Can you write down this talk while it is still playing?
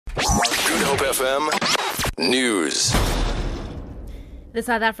Hope FM News. The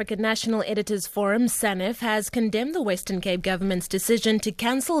South African National Editors Forum, SANEF, has condemned the Western Cape government's decision to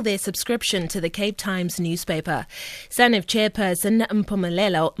cancel their subscription to the Cape Times newspaper. SANEF chairperson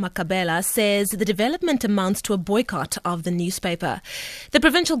Mpumelelo Makabela says the development amounts to a boycott of the newspaper. The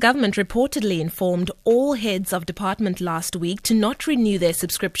provincial government reportedly informed all heads of department last week to not renew their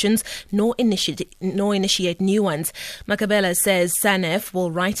subscriptions nor initiate new ones. Makabela says SANEF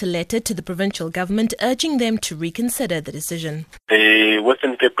will write a letter to the provincial government urging them to reconsider the decision. The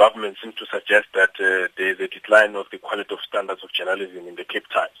Western Cape government seems to suggest that there is a decline of the quality of standards of journalism in the Cape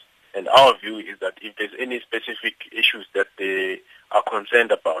Times. And our view is that if there's any specific issues that they are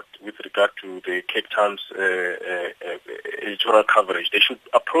concerned about with regard to the Cape Times editorial coverage, they should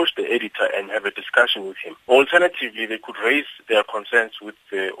approach the editor and have a discussion with him. Alternatively, they could raise their concerns with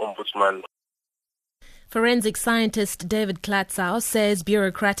the Ombudsman. Forensic scientist David Klatzau says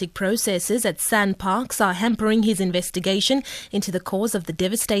bureaucratic processes at SANParks are hampering his investigation into the cause of the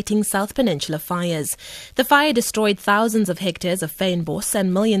devastating South Peninsula fires. The fire destroyed thousands of hectares of fynbos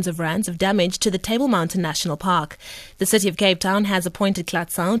and millions of rands of damage to the Table Mountain National Park. The city of Cape Town has appointed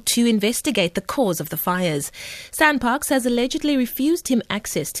Klatzau to investigate the cause of the fires. SANParks has allegedly refused him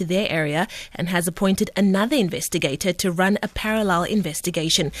access to their area and has appointed another investigator to run a parallel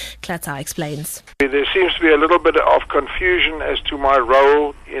investigation. Klatzau explains. There seems to be a little bit of confusion as to my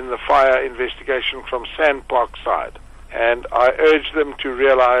role in the fire investigation from SANParks side. And I urge them to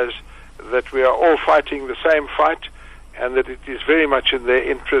realize that we are all fighting the same fight and that it is very much in their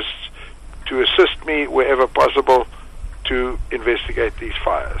interests to assist me wherever possible to investigate these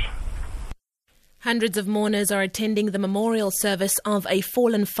fires. Hundreds of mourners are attending the memorial service of a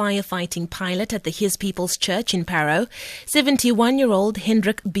fallen firefighting pilot at the His People's Church in Parow. 71-year-old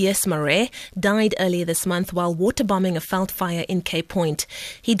Hendrik Biesmare died earlier this month while waterbombing a veld fire in Cape Point.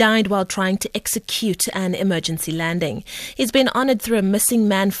 He died while trying to execute an emergency landing. He's been honoured through a missing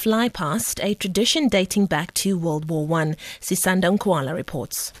man flypast, a tradition dating back to World War I. Sisanda Nkwala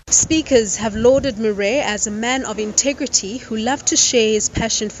reports. Speakers have lauded Murray as a man of integrity who loved to share his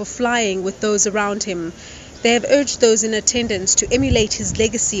passion for flying with those around him. They have urged those in attendance to emulate his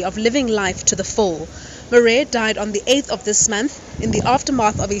legacy of living life to the full. Murray died on the 8th of this month in the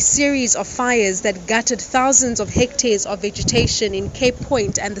aftermath of a series of fires that gutted thousands of hectares of vegetation in Cape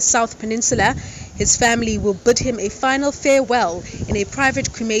Point and the South Peninsula. His family will bid him a final farewell in a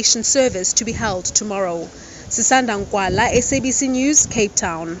private cremation service to be held tomorrow. Sisanda Nkwala, SABC News, Cape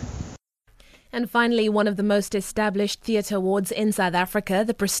Town. And finally, one of the most established theatre awards in South Africa,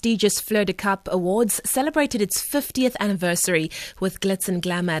 the prestigious Fleur de Cap Awards, celebrated its 50th anniversary with glitz and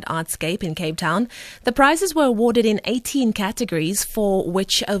glamour at Artscape in Cape Town. The prizes were awarded in 18 categories, for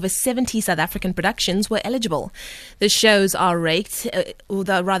which over 70 South African productions were eligible. The shows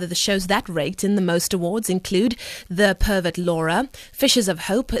the shows that raked in the most awards include The Pervert Laura, Fishes of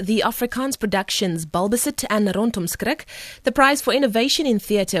Hope, the Afrikaans productions Balbesit and Rondomskrik. The prize for innovation in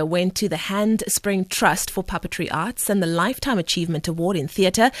theatre went to the Handspring Trust for Puppetry Arts and the Lifetime Achievement Award in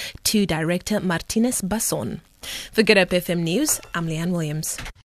Theatre to director Martinez Basson. For Good Hope FM News, I'm Leanne Williams.